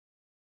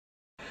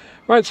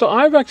Right, so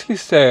I've actually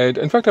said,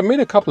 in fact, I've made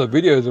a couple of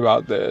videos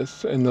about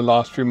this in the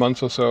last few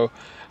months or so,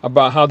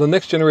 about how the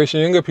next generation,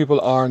 younger people,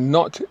 are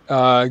not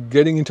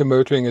getting into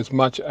motoring as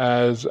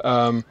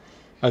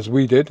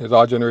we did, as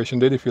our generation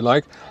did, if you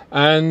like,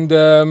 and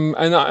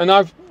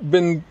I've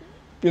been,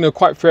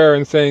 quite fair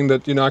in saying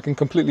that, I can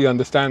completely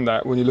understand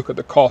that. When you look at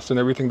the cost and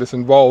everything that's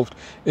involved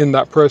in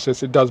that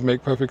process, it does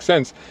make perfect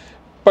sense.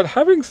 But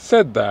having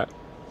said that,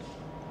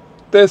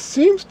 there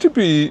seems to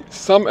be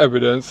some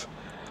evidence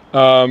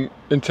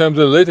in terms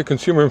of the later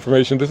consumer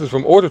information, this is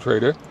from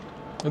Autotrader,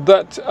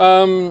 that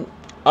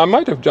I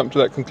might have jumped to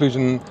that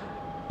conclusion.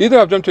 Either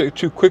I've jumped to it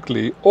too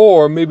quickly,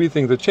 or maybe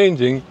things are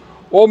changing,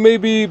 or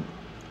maybe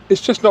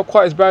it's just not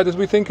quite as bad as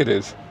we think it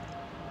is.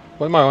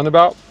 What am I on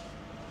about?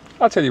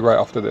 I'll tell you right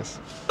after this.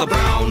 A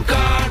brown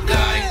car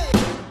guy.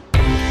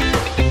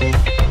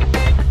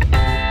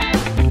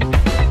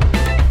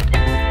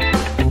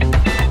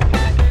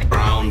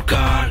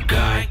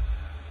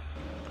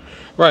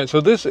 Right,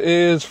 so this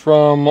is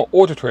from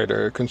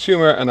Autotrader,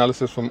 consumer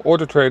analysis from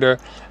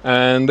Autotrader,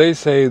 and they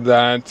say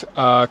that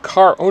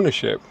car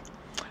ownership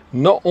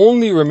not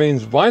only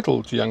remains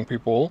vital to young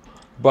people,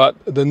 but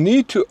the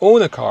need to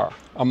own a car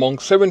among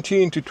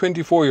 17 to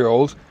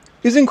 24-year-olds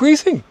is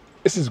increasing.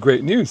 This is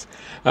great news.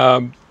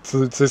 So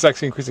it's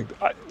actually increasing.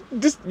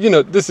 If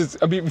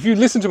you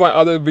listen to my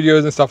other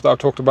videos and stuff that I've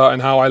talked about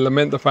and how I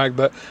lament the fact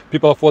that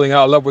people are falling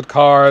out of love with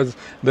cars,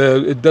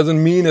 it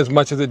doesn't mean as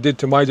much as it did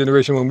to my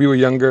generation when we were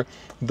younger,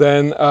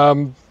 then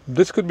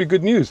this could be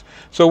good news.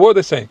 So what are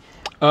they saying?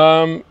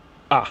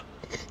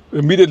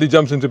 Immediately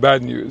jumps into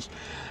bad news.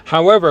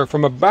 However,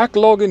 from a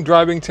backlog in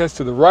driving tests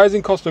to the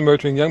rising cost of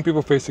motoring, young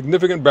people face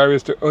significant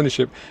barriers to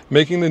ownership,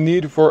 making the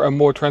need for a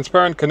more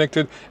transparent,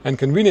 connected, and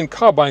convenient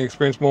car buying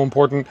experience more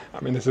important. I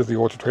mean, this is the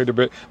Auto Trader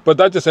bit, but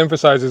that just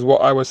emphasizes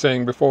what I was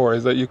saying before,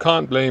 is that you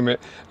can't blame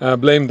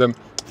them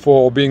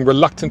for being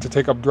reluctant to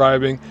take up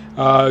driving.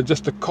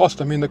 Just the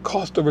cost. I mean, the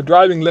cost of a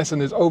driving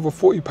lesson is over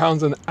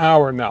 £40 an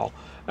hour now.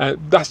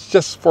 That's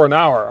just for an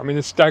hour. I mean,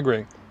 it's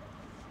staggering.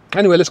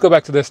 Anyway, let's go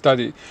back to their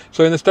study.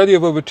 So in a study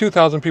of over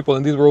 2,000 people,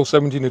 and these were all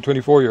 17 to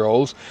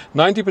 24-year-olds,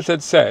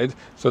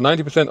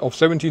 90% of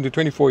 17 to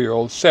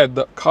 24-year-olds said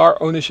that car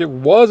ownership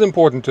was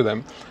important to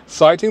them,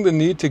 citing the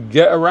need to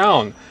get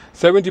around.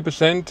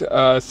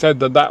 70% said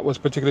that was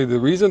particularly the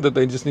reason, that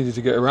they just needed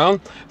to get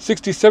around.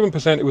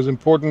 67% said it was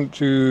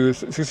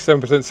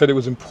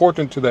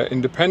important to their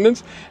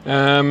independence,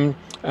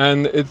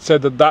 and it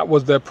said that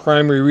was their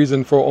primary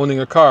reason for owning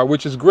a car,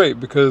 which is great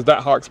because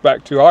that harks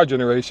back to our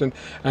generation,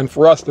 and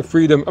for us the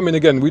freedom. I mean,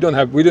 again, we didn't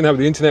have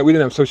the internet, we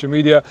didn't have social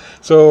media,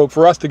 so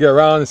for us to get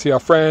around and see our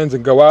friends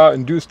and go out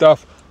and do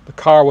stuff, the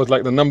car was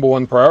like the number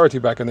one priority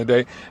back in the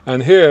day.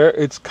 And here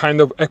it's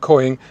kind of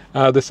echoing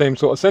the same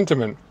sort of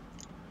sentiment.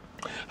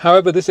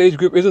 However, this age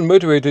group isn't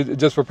motivated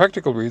just for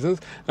practical reasons.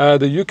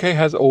 The UK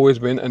has always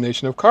been a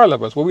nation of car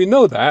lovers. Well, we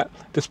know that,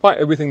 despite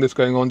everything that's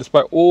going on,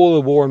 despite all the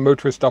war and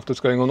motorist stuff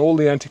that's going on, all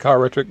the anti-car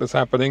rhetoric that's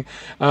happening,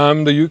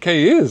 the UK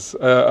is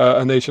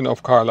a nation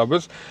of car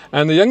lovers,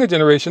 and the younger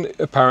generation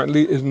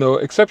apparently is no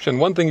exception.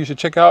 One thing you should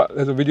check out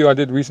is a video I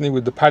did recently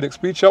with the Paddock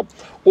Speed Shop.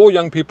 All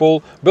young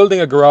people building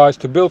a garage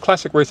to build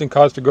classic racing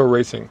cars to go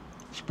racing.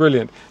 It's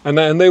brilliant. And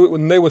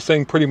they were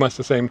saying pretty much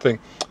the same thing.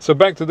 So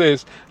back to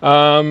this,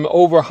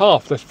 over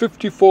half, that's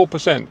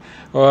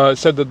 54%,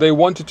 said that they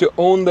wanted to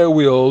own their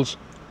wheels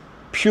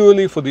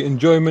purely for the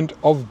enjoyment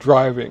of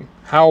driving.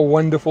 How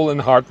wonderful and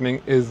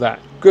heartening is that?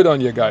 Good on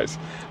you guys.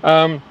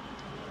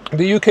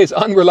 The UK's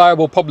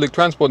unreliable public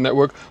transport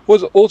network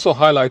was also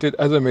highlighted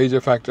as a major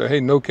factor. Hey,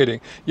 no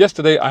kidding.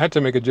 Yesterday, I had to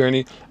make a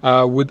journey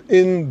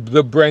within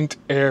the Brent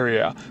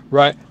area,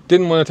 right?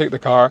 Didn't want to take the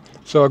car,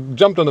 so I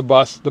jumped on the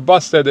bus. The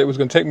bus said it was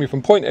going to take me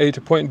from point A to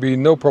point B,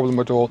 no problem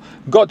at all.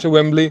 Got to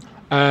Wembley,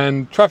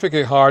 and traffic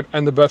hit hard,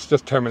 and the bus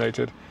just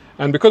terminated.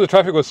 And because the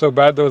traffic was so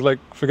bad, there was like,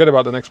 forget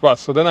about the next bus.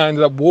 So then I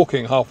ended up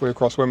walking halfway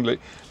across Wembley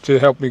to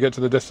help me get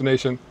to the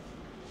destination.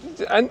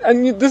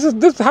 And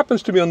this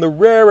happens to me on the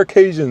rare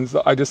occasions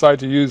that I decide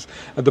to use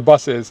the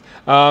buses.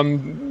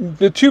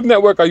 The tube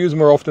network I use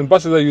more often,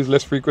 buses I use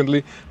less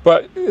frequently,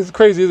 but it's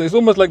crazy. It's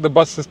almost like the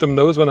bus system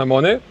knows when I'm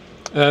on it,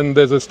 and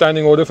there's a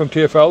standing order from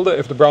TfL that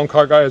if the brown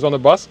car guy is on a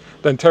bus,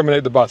 then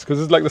terminate the bus,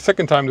 because it's like the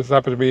second time this has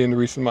happened to me in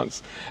recent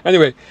months.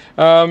 Anyway,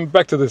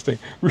 back to this thing.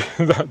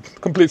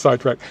 Complete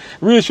sidetrack.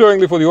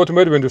 Reassuringly for the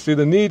automotive industry,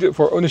 the need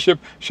for ownership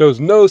shows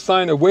no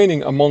sign of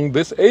waning among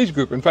this age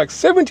group. In fact,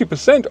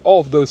 70%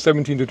 of those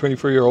 17 to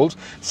 24-year-olds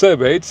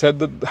surveyed said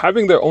that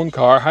having their own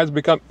car has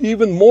become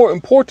even more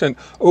important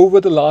over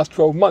the last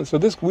 12 months.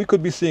 So we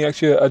could be seeing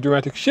actually a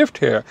dramatic shift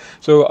here.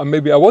 So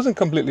maybe I wasn't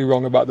completely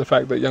wrong about the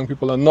fact that young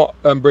people are not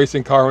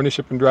embracing car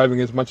ownership and driving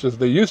as much as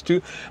they used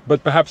to,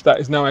 but perhaps that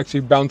is now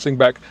actually bouncing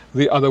back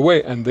the other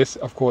way, and this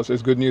of course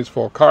is good news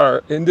for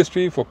car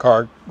industry, for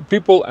car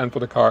people, and for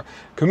the car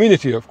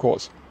community, of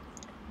course.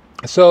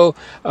 So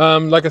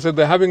like I said,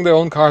 having their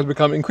own car has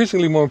become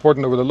increasingly more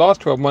important over the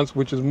last 12 months,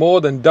 which is more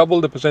than double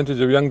the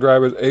percentage of young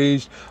drivers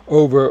aged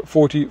over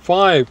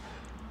 45.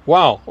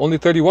 Wow, only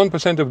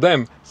 31% of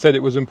them said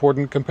it was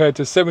important compared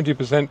to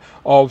 70%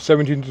 of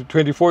 17 to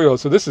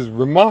 24-year-olds. So this is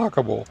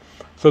remarkable.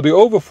 So the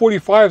over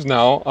 45s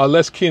now are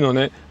less keen on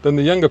it than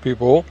the younger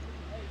people.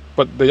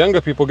 But the younger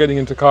people getting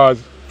into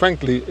cars,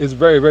 frankly, is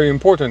very, very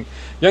important.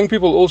 Young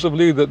people also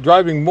believe that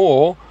driving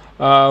more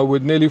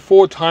with nearly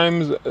 4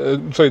 times,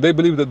 they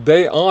believe that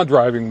they are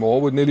driving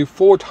more with nearly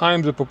 4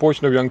 times the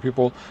proportion of young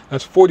people,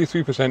 that's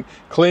 43%,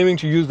 claiming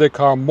to use their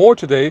car more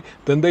today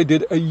than they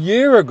did a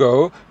year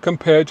ago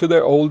compared to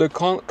their older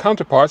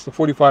counterparts, the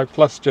 45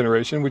 plus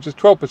generation, which is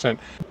 12%.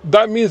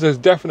 That means there's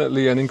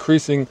definitely an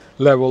increasing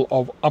level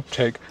of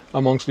uptake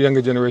amongst the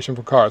younger generation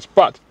for cars.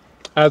 But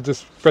as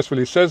this press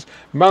release says,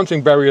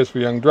 mounting barriers for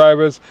young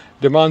drivers.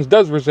 Demand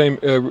does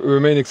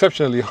remain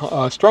exceptionally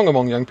strong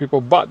among young people,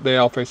 but they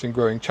are facing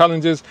growing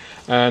challenges.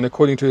 And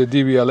according to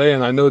the DVLA,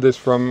 and I know this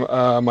from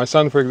my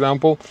son, for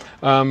example,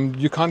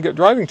 you can't get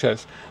driving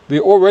tests. The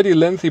already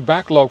lengthy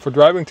backlog for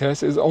driving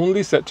tests is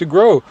only set to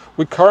grow,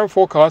 with current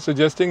forecasts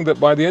suggesting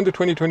that by the end of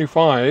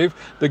 2025,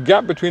 the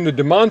gap between the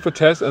demand for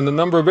tests and the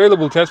number of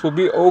available tests will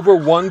be over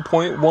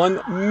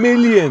 1.1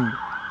 million.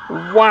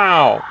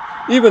 Wow!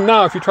 Even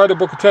now, if you try to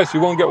book a test,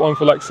 you won't get one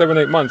for like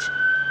 7-8 months.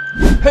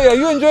 Hey, are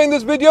you enjoying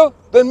this video?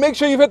 Then make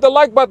sure you hit the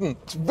like button.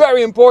 It's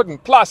very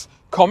important. Plus,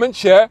 comment,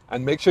 share,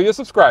 and make sure you're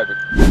subscribing.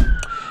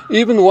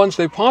 Even once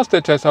they pass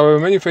their test, however,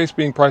 many face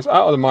being priced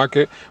out of the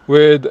market,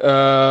 with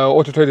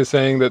Auto Trader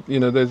saying that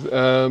there's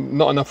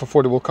not enough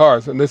affordable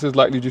cars, and this is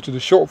likely due to the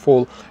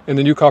shortfall in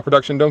the new car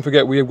production. Don't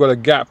forget, we have got a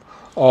gap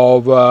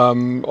of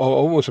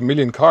almost 1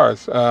 million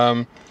cars.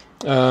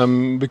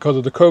 Because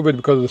of the COVID,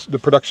 because of the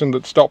production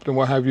that stopped and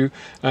what have you,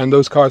 and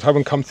those cars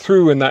haven't come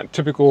through in that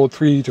typical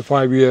 3 to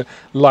 5 year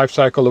life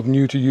cycle of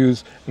new to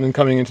used and then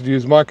coming into the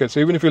used market. So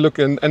even if you look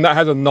and that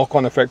has a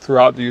knock-on effect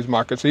throughout the used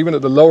market. So even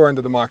at the lower end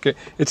of the market,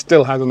 it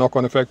still has a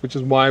knock-on effect, which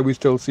is why we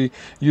still see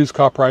used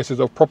car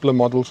prices of popular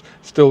models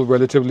still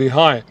relatively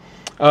high.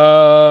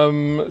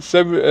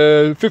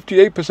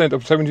 58%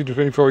 of 17 to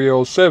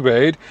 24-year-olds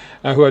surveyed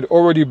who had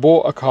already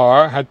bought a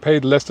car had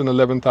paid less than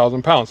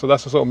 £11,000. So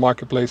that's the sort of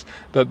marketplace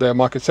that their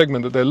market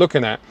segment that they're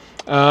looking at.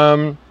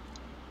 The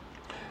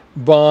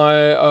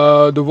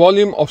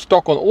volume of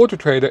stock on Auto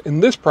Trader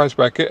in this price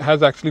bracket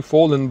has actually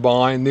fallen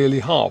by nearly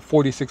half,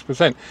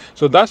 46%.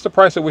 So that's the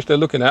price at which they're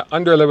looking at,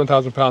 under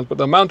 £11,000, but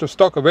the amount of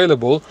stock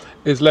available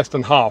is less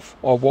than half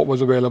of what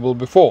was available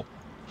before.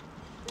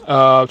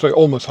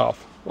 Almost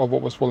half of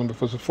what was fallen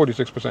before, so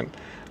 46%.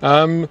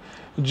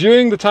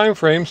 During the time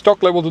frame,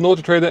 stock levels in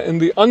Auto Trader in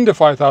the under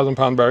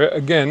 £5,000 barrier,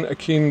 again a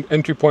keen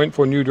entry point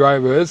for new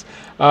drivers,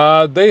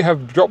 they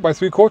have dropped by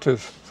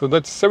 3/4. So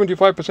that's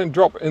 75%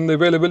 drop in the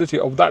availability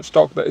of that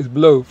stock that is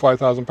below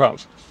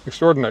 £5,000.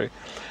 Extraordinary.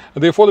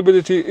 The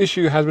affordability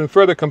issue has been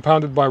further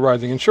compounded by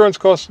rising insurance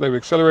costs. They've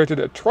accelerated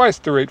at twice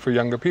the rate for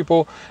younger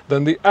people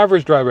than the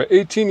average driver.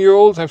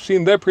 18-year-olds have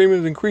seen their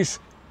premiums increase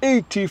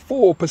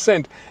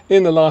 84%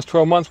 in the last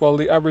 12 months, while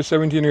the average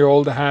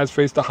 17-year-old has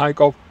faced a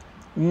hike of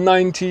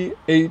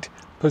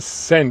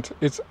 98%.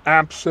 It's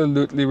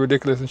absolutely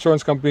ridiculous.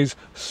 Insurance companies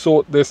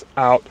sort this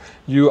out.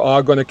 You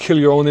are going to kill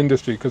your own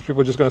industry because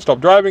people are just going to stop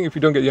driving. If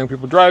you don't get young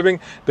people driving,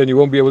 then you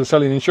won't be able to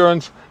sell any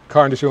insurance.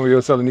 Car industry won't be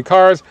able to sell any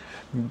cars.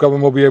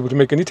 Government won't be able to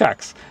make any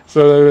tax.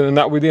 So, and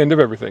that will be the end of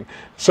everything.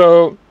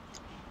 So,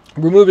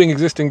 removing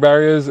existing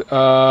barriers.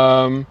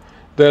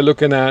 They're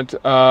looking at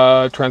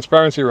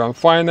transparency around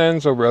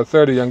finance. Over a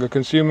third of younger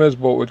consumers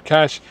bought with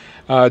cash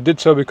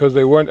did so because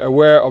they weren't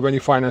aware of any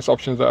finance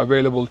options that are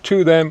available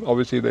to them.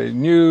 Obviously, they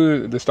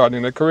knew they're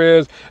starting their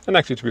careers. And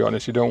actually, to be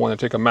honest, you don't want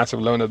to take a massive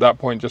loan at that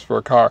point just for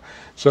a car.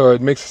 So it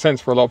makes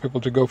sense for a lot of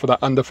people to go for that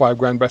under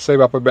 £5,000, but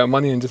save up a bit of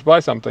money and just buy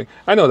something.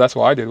 I know that's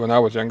what I did when I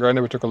was younger. I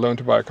never took a loan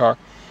to buy a car,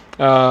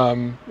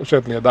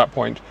 certainly at that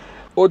point.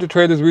 Auto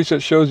Trader's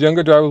research shows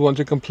younger drivers want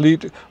to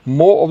complete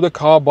more of the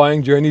car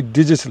buying journey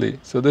digitally.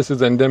 So this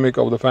is endemic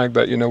of the fact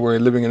that, we're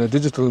living in a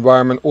digital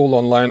environment, all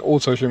online, all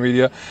social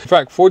media. In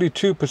fact,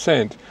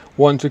 42%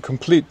 want to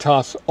complete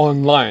tasks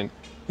online,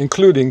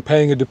 including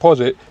paying a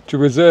deposit to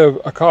reserve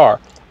a car.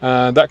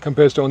 That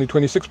compares to only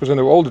 26%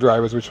 of older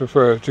drivers, which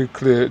prefer to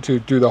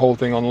do the whole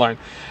thing online.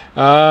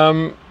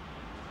 So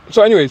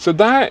anyway, so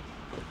that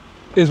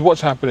is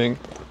what's happening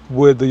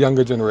with the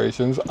younger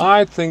generations.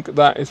 I think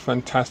that is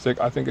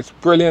fantastic. I think it's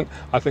brilliant.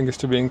 I think it's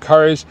to be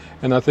encouraged.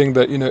 And I think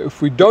that, if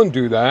we don't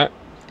do that,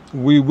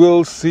 we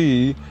will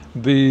see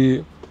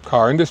the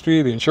car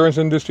industry, the insurance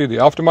industry, the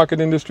aftermarket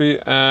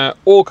industry,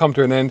 all come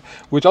to an end,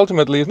 which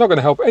ultimately is not going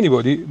to help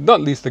anybody,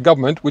 not least the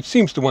government, which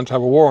seems to want to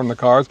have a war on the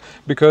cars,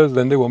 because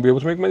then they won't be able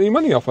to make any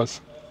money off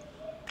us.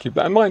 Keep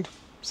that in mind.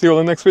 See you on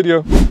the next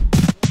video.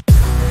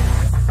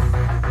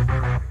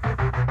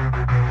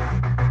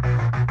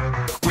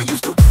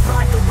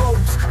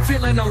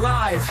 Feeling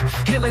alive,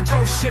 healing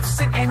those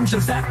shifts and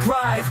engines that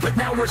thrive. But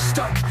now we're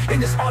stuck in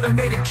this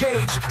automated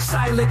cage.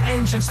 Silent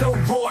engines, no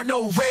roar,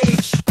 no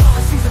rage.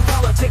 Policies and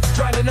politics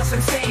driving us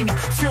insane.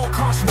 Fuel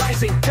costs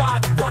rising,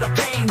 God, what a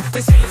pain.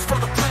 They say it's for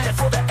the planet,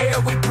 for the air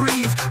we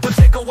breathe. But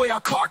take away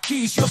our car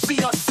keys, you'll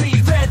see us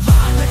see. Red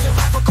line, let your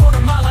life a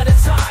quarter mile at a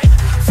time.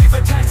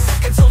 Fever 10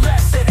 seconds or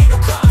less, it ain't no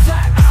crime.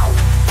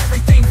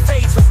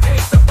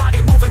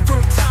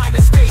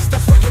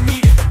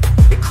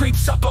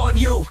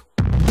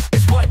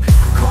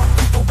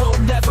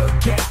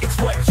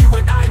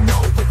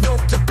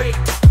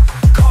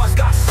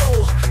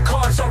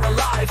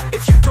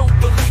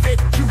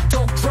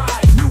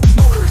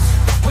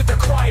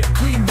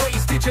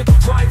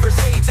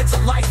 it's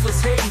a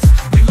lifeless haze.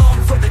 We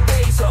long for the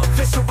days of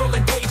visceral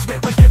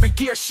engagement, when every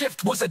gear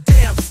shift was a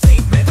damn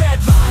statement.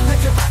 Deadline,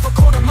 live your life a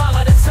quarter mile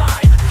at a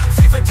time.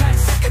 Free for 10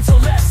 seconds or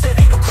less, it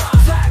ain't no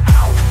crime. Flat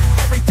out,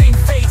 everything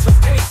fades with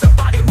pace. A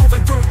body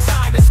moving through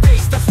time and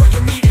space, that's what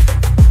you need it.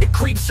 It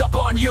creeps up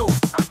on you.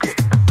 I'm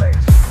getting the place.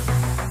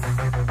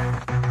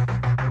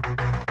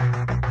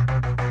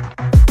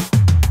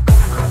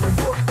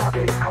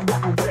 I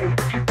walk away.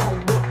 If you don't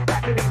look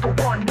back, it ain't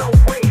the one, no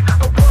way.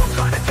 The world's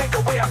trying to take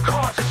away our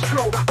cars, it's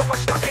true. But we're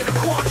stuck in a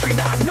quandary,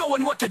 not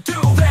knowing what to do.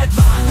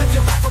 Deadline, live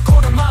your life a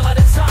quarter mile at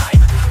a time.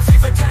 Free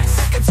for 10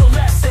 seconds or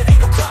less, it ain't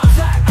no crime.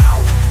 Flat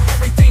out,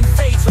 everything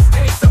fades with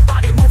pace. A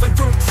body moving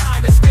through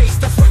time and space,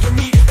 that's what you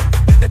need.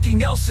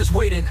 Nothing else is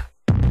waiting.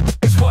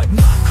 It's what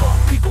not caught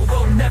people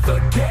will never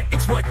get.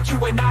 It's what you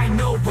and I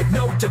know with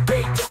no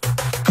debate.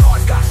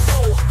 Cars got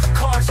soul,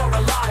 cars are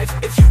alive.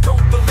 If you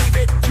don't believe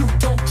it, you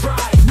don't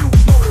drive. New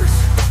motors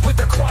with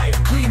the quiet,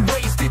 clean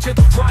ways.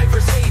 Digital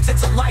driver's aids,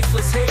 it's a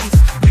lifeless haze.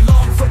 We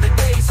long for the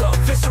days of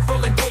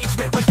visceral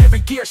engagement, when every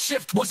gear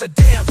shift was a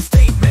damn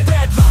statement.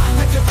 Deadline,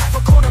 live your life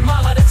a quarter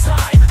mile at a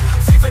time.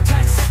 Free for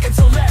 10 seconds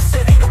or less,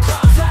 it ain't no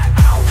crime. Flat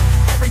out,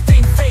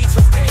 everything fades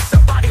with pace. A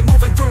body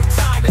moving through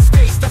time and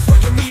space, that's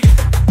what you need.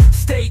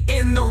 Stay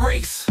in the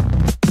race.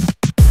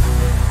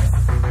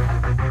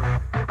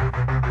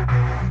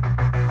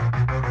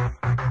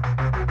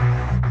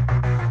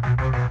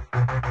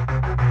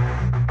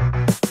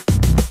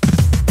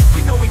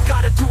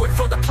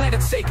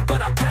 Sake,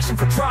 but our passion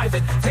for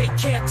driving, they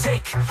can't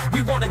take.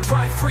 We wanna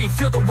drive free,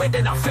 feel the wind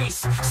in our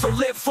face. So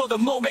live for the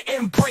moment,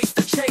 embrace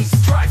the chase.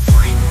 Drive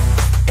free,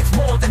 it's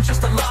more than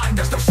just a line.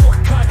 There's no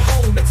shortcut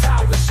home, it's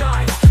how we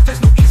shine.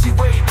 There's no easy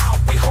way out,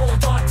 we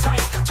hold on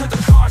tight to the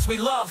cars we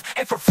love,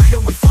 and for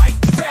freedom we fight.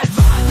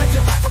 Deadline, live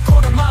your life a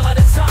quarter mile at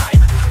a time.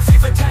 Free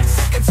for 10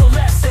 seconds or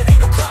less, it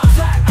ain't no crime.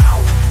 Flat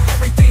out,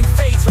 everything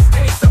fades with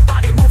pace. A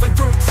body moving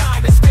through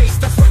time and space,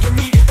 that's what you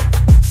need.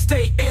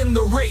 Stay in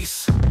the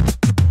race.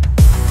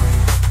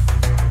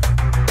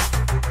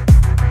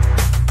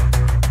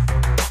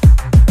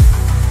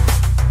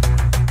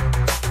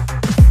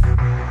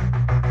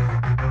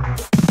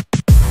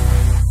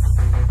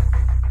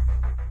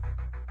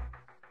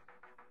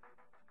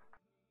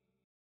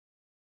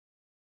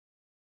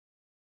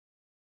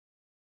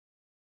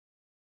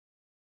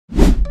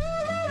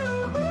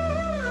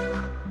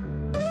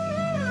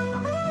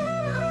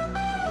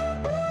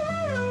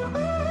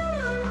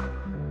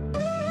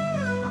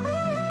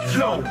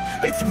 Yo,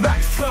 it's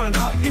Max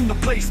Turner in the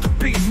place to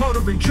be.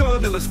 Murdering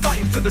journalists,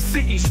 fighting for the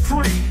city's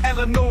free.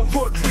 Eleanor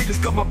Rodriguez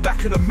got my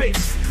back in the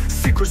mix.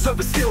 Secrets of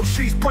the steel,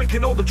 she's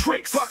breaking all the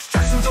tricks. Fox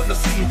Jackson's on the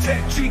scene,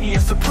 tech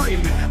genius supreme.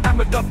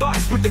 Ahmed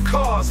Abbas with the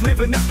cars,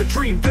 living out the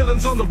dream.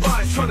 Villains on the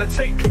rise, trying to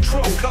take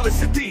control. Khalid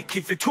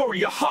Siddiqui,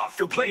 Victoria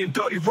Hartfield playing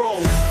dirty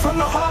roles. From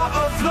the heart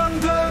of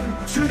London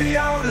to the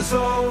outer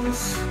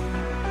zones,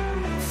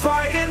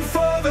 fighting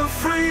for the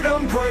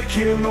freedom,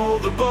 breaking all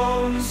the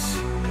bones.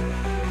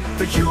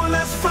 The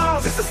ULS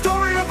files, it's the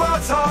story of our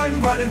time.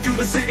 Riding through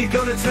the city,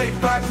 gonna take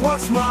back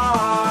what's mine.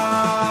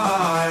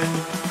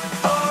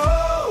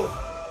 Oh,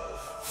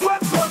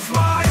 what's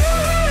mine?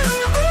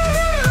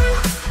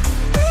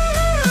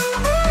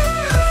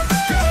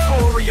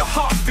 Victoria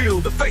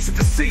Hartfield, the face of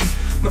the sea.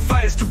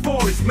 Matthias Du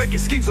Bois making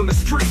schemes on the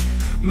street.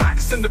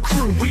 Max and the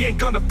crew, we ain't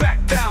gonna back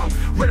down.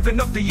 Revving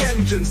up the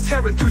engines,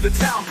 tearing through the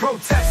town.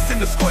 Protests in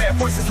the square,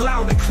 voices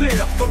loud and clear.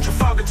 From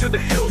Trafalgar to the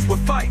hills, we're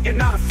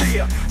fighting out of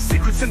fear.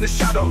 Secrets in the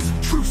shadows,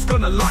 truth's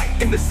gonna light.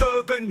 In this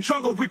urban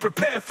jungle, we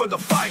prepare for the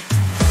fight.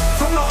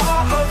 From the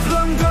heart of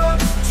London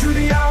to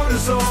the outer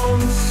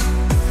zones,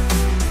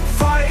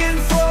 fighting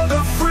for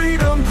the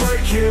freedom,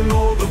 breaking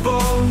all the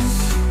bones.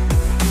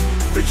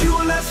 The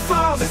ULS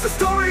files, it's the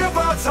story of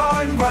our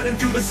time. Riding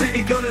through the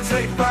city, gonna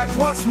take back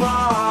what's mine.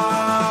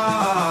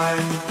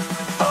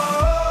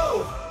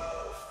 Oh,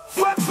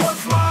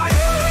 what's mine?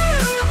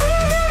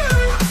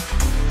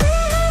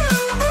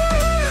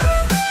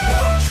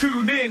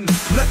 Tune in,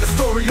 let the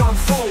story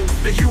unfold.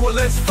 The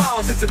ULS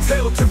files, it's a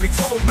tale to be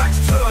told. Max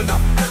Turner,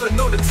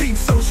 Eleanor, the team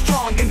so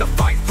strong. In the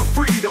fight for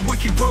freedom, we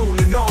keep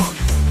rolling on.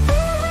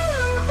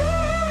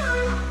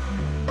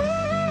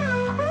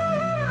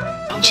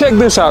 Check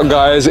this out,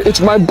 guys. It's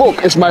my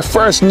book, it's my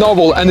first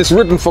novel, and it's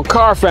written for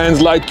car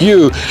fans like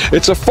you.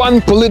 It's a fun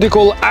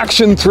political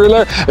action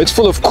thriller. It's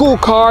full of cool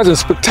cars and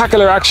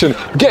spectacular action.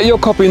 Get your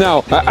copy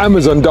now at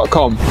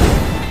Amazon.com.